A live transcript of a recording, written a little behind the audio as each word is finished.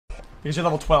Because you're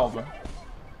level 12.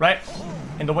 Right?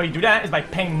 And the way you do that is by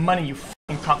paying money, you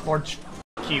fucking cockboard.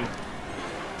 F you.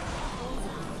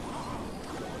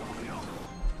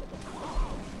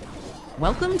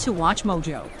 Welcome to Watch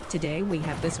Mojo. Today we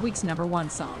have this week's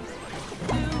 #1 song.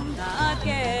 Do not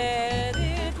get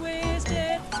it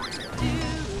twisted.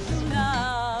 Do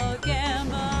not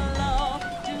gamble.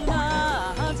 Do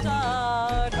not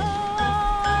start.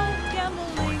 Oh,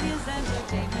 gambling is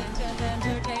entertainment and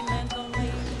entertainment only.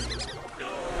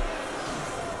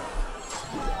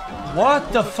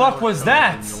 What the fuck was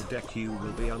that? On your deck you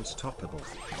will be unstoppable.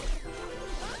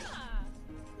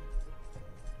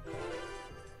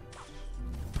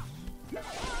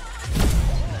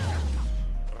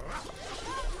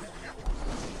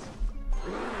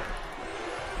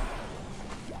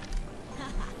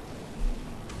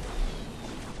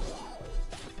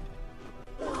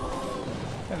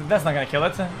 That's not gonna kill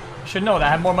it. You should know that. I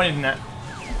have more money than that.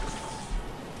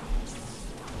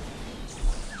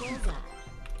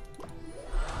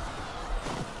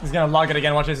 He's gonna log it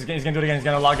again. Watch this. He's gonna do it again. He's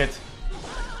gonna log it.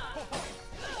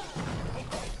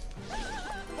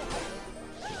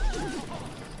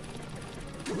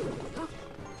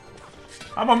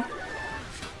 I'm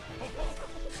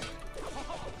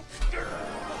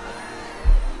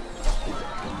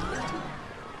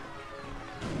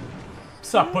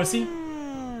Sup, pussy?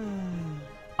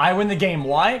 I win the game.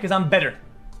 Why? Because I'm better.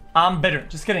 I'm better.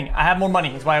 Just kidding. I have more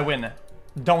money. That's why I win.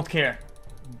 Don't care.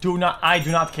 I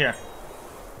do not care.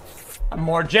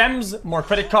 More gems, more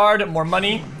credit card, more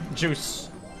money, juice.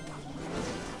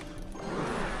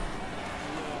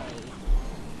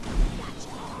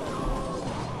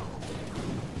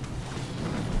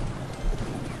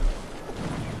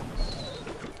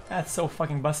 That's so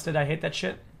fucking busted. I hate that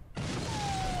shit.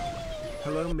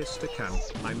 Hello Mr. Camp,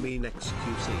 I mean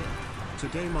xQc.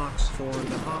 Today marks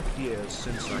 4.5 years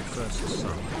since I first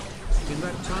subbed. In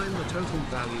that time the total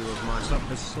value of my sub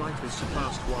has slightly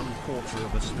surpassed 1/4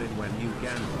 of a spin when you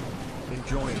gamble.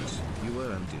 Enjoy it, you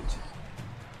earned it.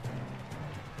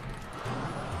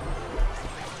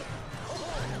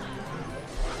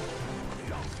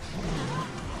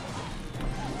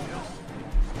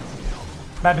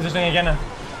 Bad positioning again.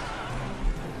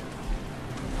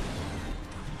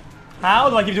 How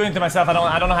do I keep doing it to myself? I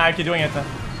don't know how I keep doing it.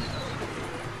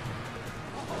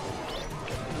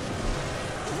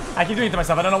 I keep doing it to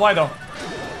myself. I don't know why though.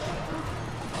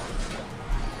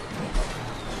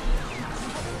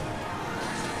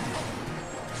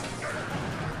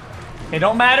 It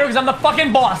don't matter because I'm the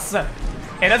fucking boss. It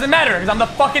doesn't matter because I'm the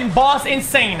fucking boss.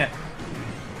 Insane.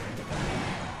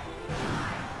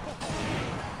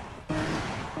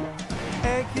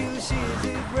 xQc is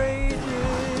the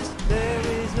greatest, there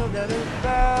is no doubt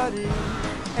about it.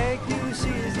 xQc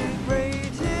is the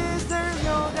greatest, there's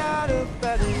no doubt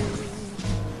about it.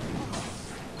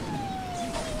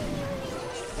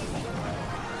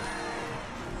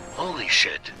 Holy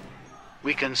shit.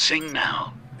 We can sing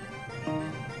now.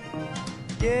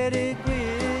 Get it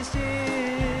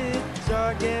twisted,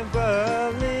 start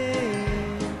gambling.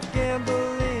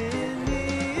 Gambling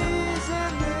is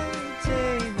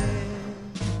entertainment.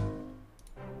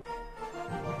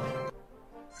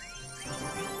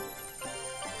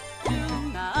 Do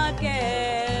not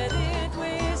get it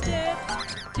twisted.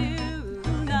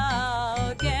 Do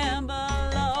not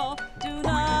gamble. Do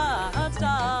not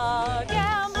start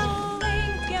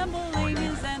gambling. Gambling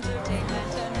is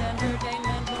entertainment and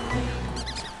entertainment only.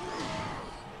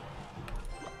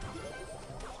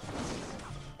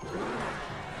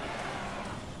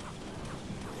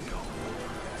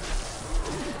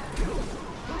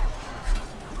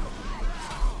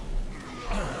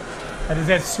 That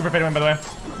is super pay to win, by the way.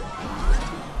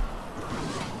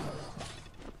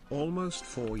 Almost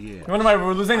 4 years. You wonder why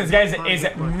we're losing? This guy is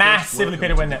massively pay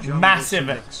to win.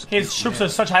 Massive. His troops are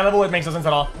such high level, it makes no sense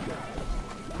at all.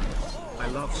 I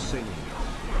love singing.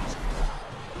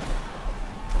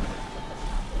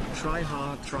 Try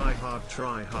hard, try hard,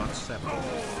 try hard 7.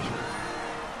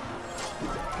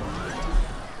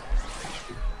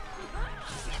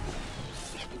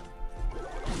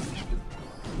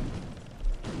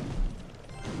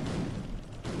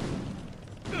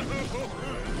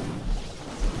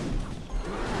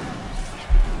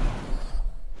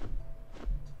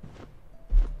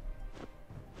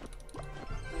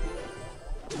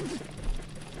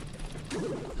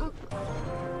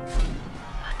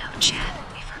 No, Chad,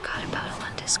 we forgot about it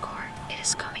on Discord. It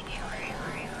is coming here.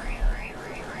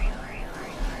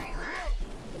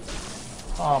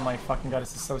 Oh my fucking god,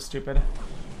 this is so stupid.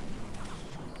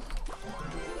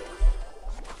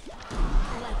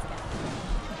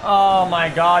 Oh my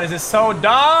god, this is so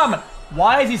dumb!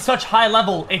 Why is he such high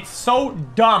level? It's so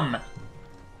dumb.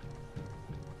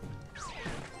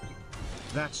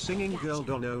 That singing girl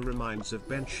Dono reminds of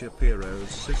Ben Shapiro's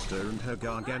sister and her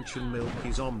gargantuan milk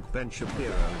is on Ben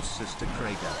Shapiro's sister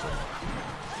Craigasm.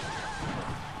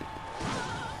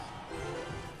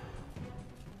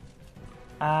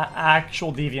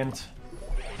 Actual deviant.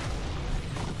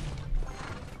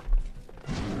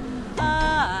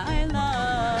 I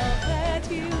love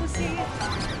xQc.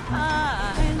 I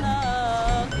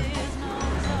love his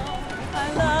mozo. I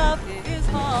love his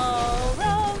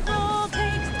horrible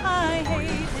takes. I hate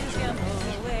his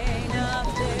gambling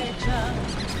addiction.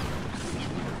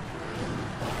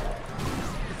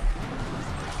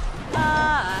 I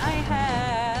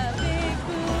have big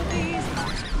boobies.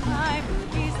 My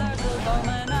boobies are sulfur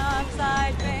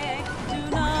monoxide big. Do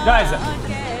not Guys.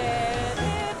 get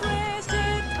it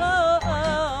twisted.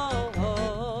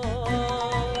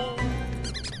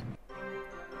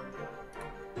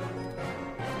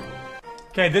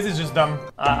 Okay, this is just dumb.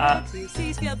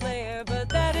 xQc skill player, but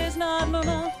that is not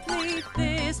monthly.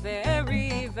 This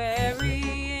very,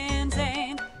 very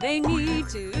insane. They need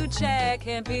to check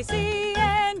him PC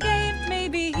and game.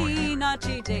 Maybe he not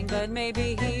cheating, but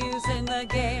maybe he using the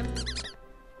game.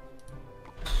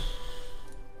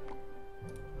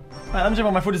 Alright, let me check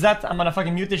what my food is at. I'm gonna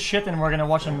fucking mute this shit and we're gonna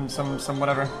watch some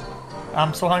whatever.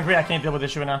 I'm so hungry, I can't deal with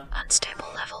this shit right now. Unstable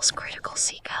levels, critical,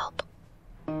 seek help.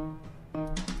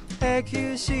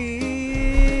 xQc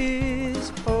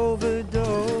is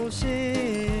overdosing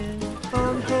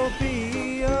on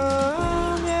copium,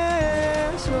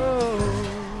 yeah, so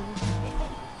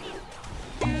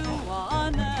You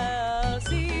wanna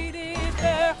see this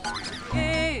bear?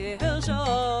 He'll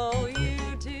show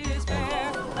you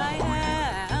despair. I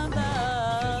am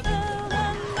the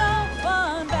villain of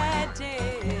one bad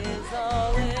day is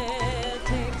all it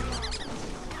takes.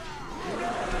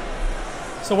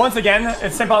 So once again,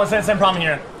 it's same problem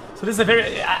here. So this is a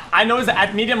very, I noticed that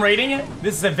at medium rating,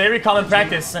 this is a very common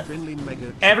practice. Finley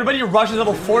Mega Everybody rushes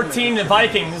level 14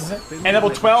 Vikings and level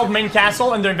 12 main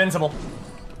castle and they're invincible.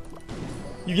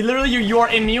 You literally, you are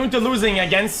immune to losing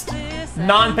against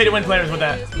non-pay-to-win players with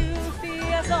that.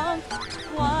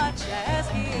 Watch as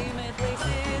he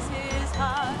misplaces his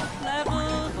heart.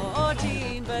 Level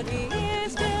 14, but he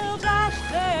is still trash.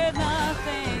 There's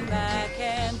nothing that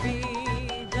can be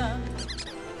done.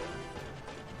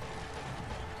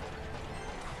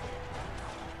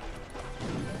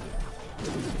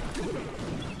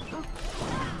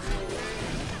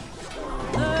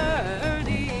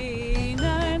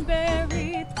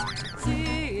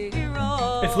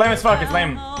 It's lame as fuck, it's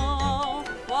lame.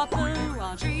 Walk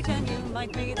around street and you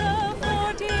might be the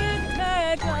 14th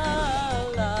mega.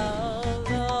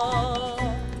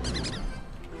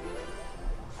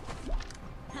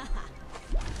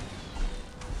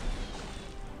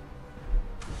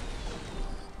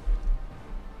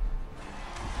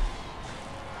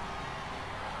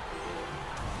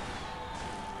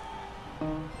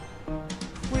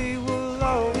 we will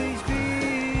always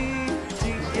be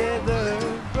together,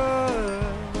 but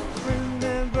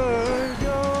remember,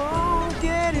 don't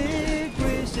get it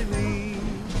twisted.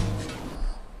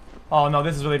 Oh no,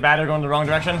 this is really bad, they're going the wrong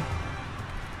direction.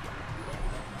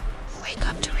 Wake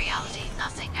up to reality.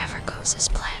 Nothing ever goes as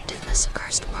planned in this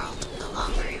accursed world. The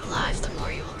longer you live, the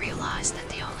more you will realize that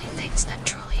the only things that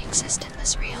truly exist in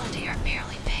this reality are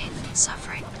merely pain,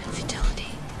 suffering, and futility.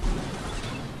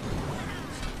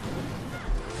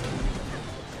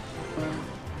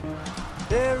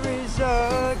 There is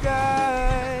a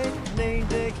guy named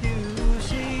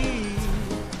xQc.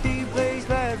 He plays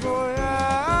that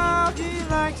Royale. He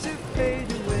likes to pay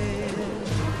to win.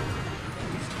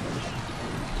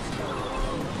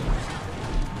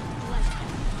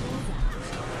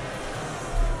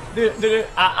 Dude,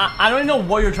 I don't even know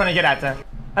what you're trying to get at. I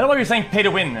don't know why you're saying pay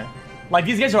to win. Like,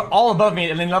 these guys are all above me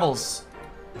in levels.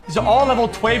 These are all level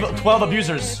 12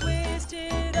 abusers.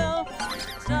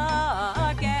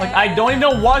 Like, I don't even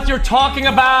know what you're talking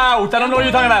about. I don't know what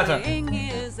you're talking about.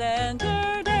 His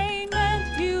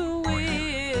entertainment, you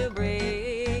will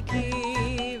break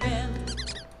even.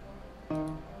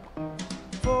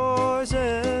 Force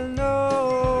and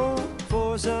no,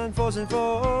 force and force and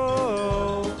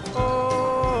force.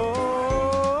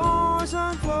 Force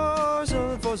and force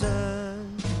and force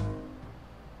and.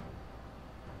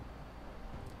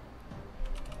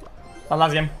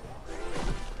 Last game.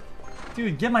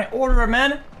 Dude, get my order,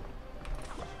 man.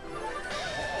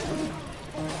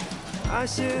 I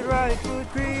said right foot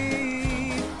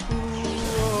creep. Ooh,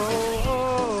 oh,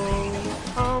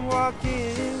 oh. I'm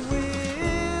walking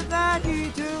with that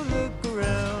heat to look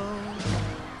around.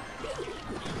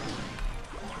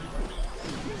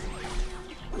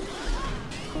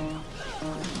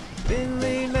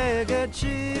 Finley Mega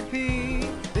Chippy,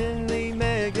 Finley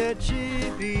Mega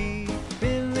Chippy,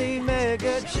 Finley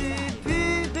Mega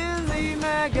Chippy, Finley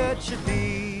Mega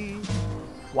Chippy.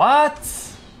 What?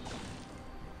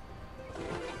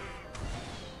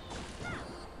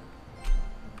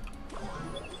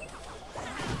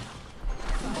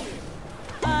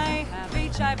 I have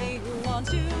HIV who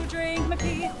wants to drink my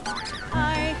pee.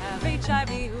 I have HIV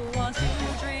who wants to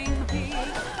drink my pee.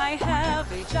 I have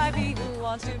HIV who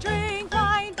wants to drink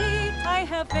my pee. I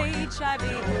have HIV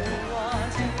who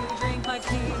wants to drink my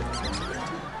pee.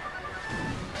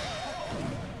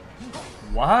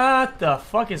 What the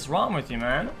fuck is wrong with you,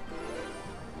 man?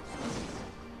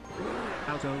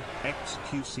 Auto,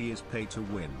 xQc is pay to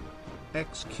win.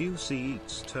 xQc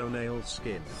eats toenail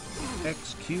skin.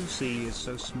 xQc is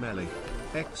so smelly.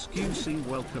 xQc,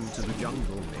 welcome to the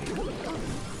jungle, mate.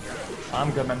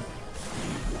 I'm good, man.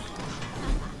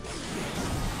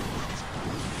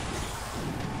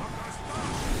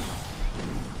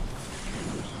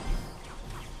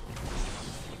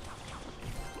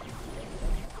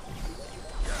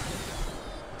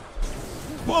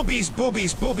 Bobbies,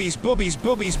 bobbies, bobbies, bobbies,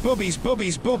 bobbies, bobbies,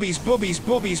 bobbies, bobbies, bobbies,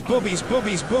 bobbies, bobbies,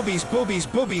 bobbies, bobbies, bobbies,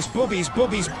 bobbies, bobbies,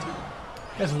 bobbies.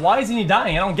 Guys, why isn't he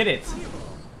dying? I don't get it.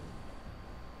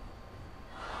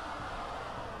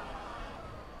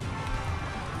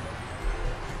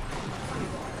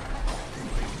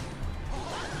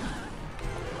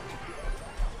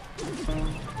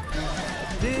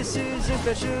 This is a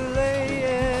special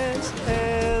ASLEL.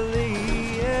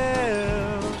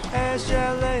 Ask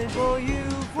challenge for you,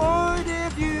 for it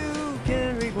if you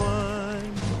can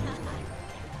rewind.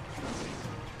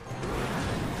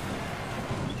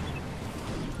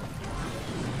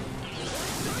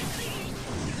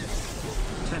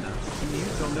 Tenor, you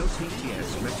don't know TTS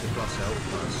meta plus L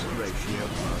plus ratio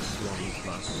plus 1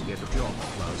 plus get a job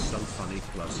plus unfunny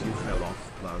plus you fell off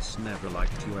plus never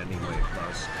liked you anyway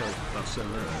plus code plus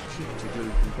allergic to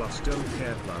gluten plus don't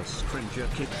care plus cringer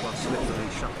kid plus literally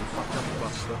shut the fuck up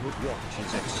plus the hood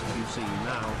watches xQc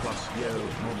now plus yo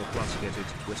mama plus get it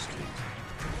twisted.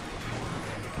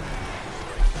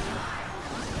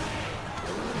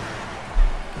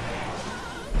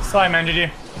 Sorry, man,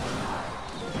 GG.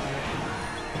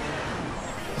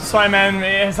 Sorry,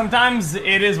 man. Sometimes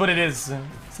it is what it is.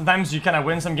 Sometimes you kind of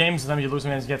win some games, sometimes you lose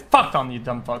some games, you get fucked on, you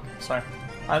dumb fuck. Sorry.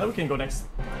 Alright, we can go next.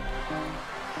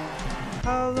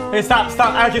 Hey, stop.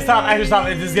 Okay, stop. Actually, stop.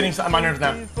 This is getting on my nerves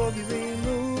now.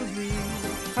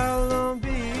 How long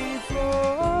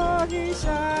before he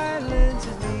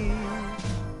silences me?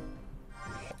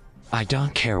 I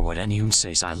don't care what anyone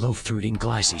says, I love fruiting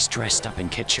glyces dressed up in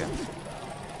ketchup.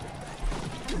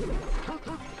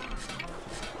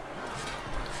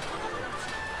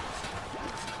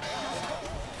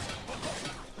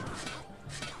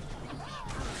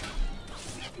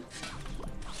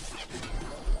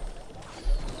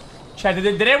 Chat,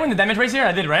 did I win the damage race here?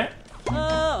 I did, right?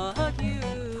 Fuck you,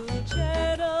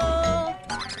 Cheddar.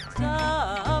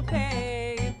 Stop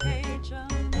patron.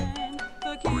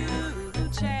 Fuck you,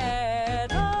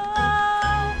 Cheddar.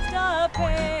 Stop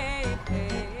patron.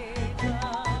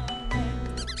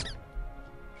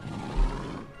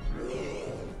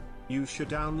 You should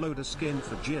download a skin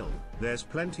for Jill. There's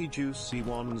plenty juicy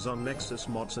ones on Nexus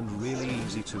mods and really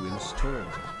easy to install.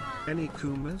 Any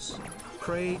Kumas?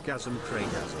 Craigasm.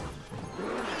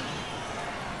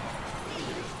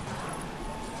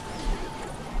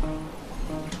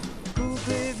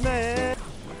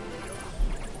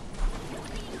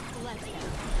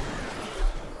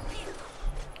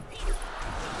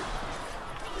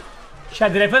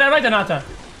 Chat, did I play that right or not?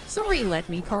 Sorry, let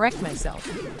me correct myself.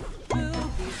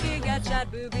 Boobies, giga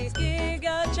chat, boobies,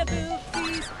 giga chat,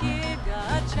 boobies,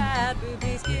 giga chat,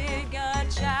 boobies, giga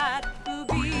chat,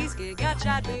 boobies, giga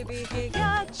chat, boobies,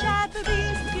 giga chat,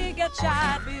 boobies, giga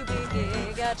chat, boobies,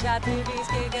 giga chat, boobies,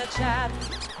 giga chat.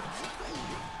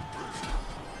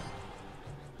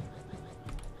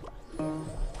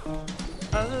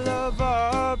 I love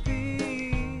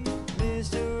RP,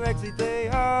 Mr. Exley Play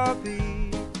RP.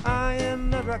 I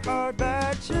am the record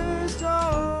batcher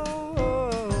stone.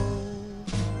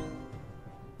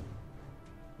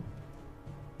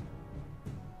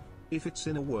 If it's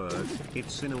in a word,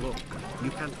 it's in a look. You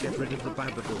can't get rid of the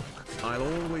bad book. I'll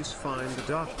always find a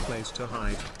dark place to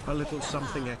hide, a little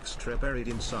something extra buried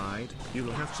inside.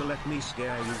 You'll have to let me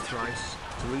scare you thrice,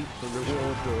 to reap the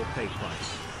reward or pay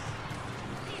price.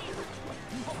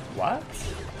 What?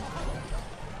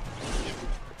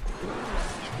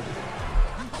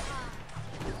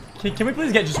 Can we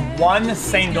please get just one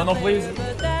sane dono, please?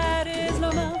 But that is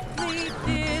no monthly.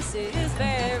 This is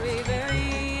very,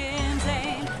 very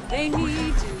insane. They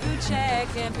need to check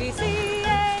and PC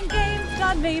and game.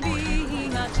 God, maybe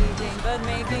not cheating, but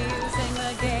maybe using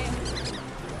the game.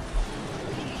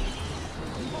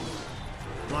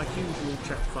 Like usual,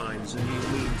 chat finds a new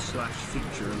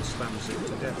meme/feature and spams it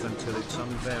to death until it's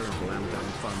unbearable and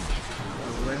unfun.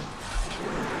 Where?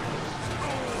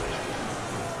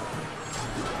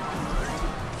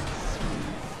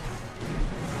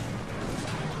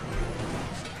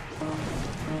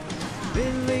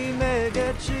 Billy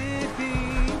Mega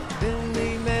Chippy,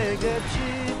 Billy Mega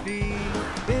Chippy,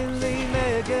 Billy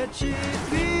Mega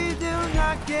Chippy, do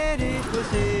not get it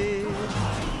twisted.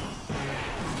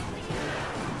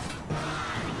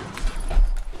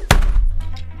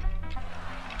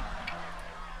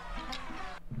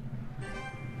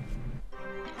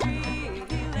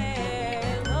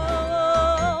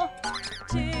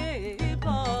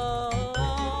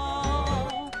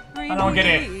 I don't get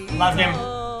it. Last game.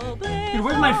 Dude,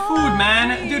 where's my food,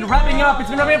 man? Dude, wrapping up. It's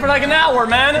been wrapping up for like an hour,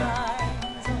 man.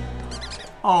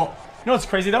 Oh, you know what's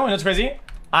crazy though? You know what's crazy?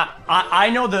 I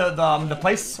know the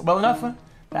place well enough.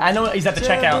 I know he's at the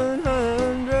checkout.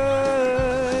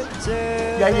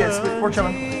 Yeah, he is. We're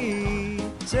chilling.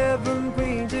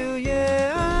 770.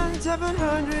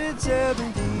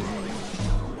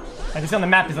 I can see on the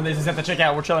map he's at the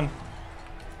checkout. We're chilling.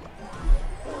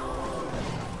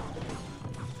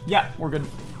 Yeah, we're good.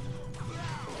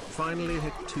 Finally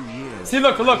hit 2 years. See,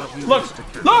 look. I want you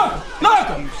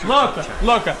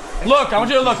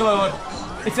to look.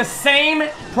 It's the same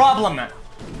problem.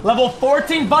 Level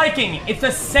 14 Viking. It's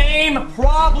the same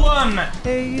problem.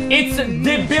 It's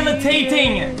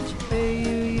debilitating.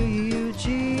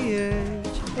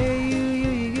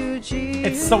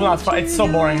 It's so not fun. It's so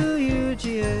boring.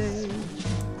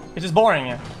 It's just boring.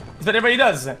 It's what everybody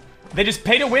does. They just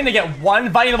pay to win. They get one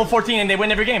Viking level 14 and they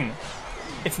win every game.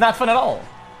 It's not fun at all.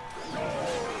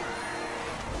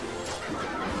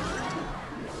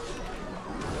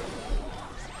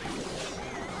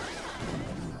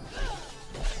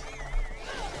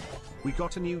 We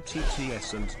got a new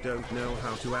TTS and don't know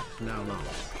how to act now.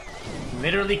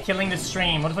 Literally killing the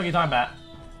stream. What the fuck are you talking about?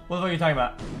 What the fuck are you talking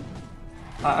about?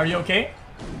 Are you okay?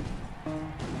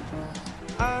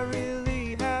 I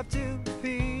really have to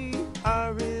pee. I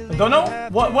really Don't know?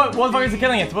 What the fuck is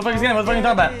killing it? What the fuck is killing it? What the fuck are you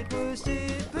talking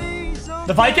about?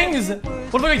 The Vikings? What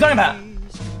the fuck are you talking about?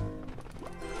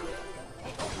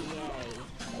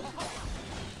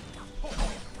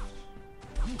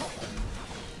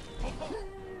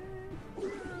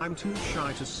 I'm too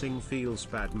shy to sing Feels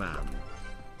Bad Man.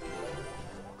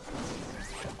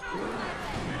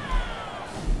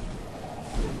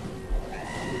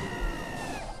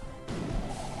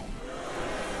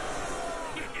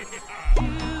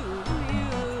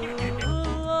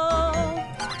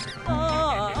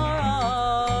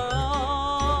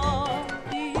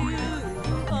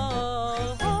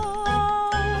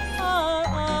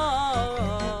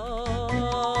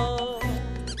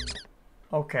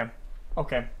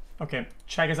 Okay.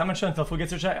 Chat, guys, I'm gonna chill until food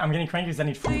gets here, chat. I'm getting cranky because I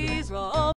need food.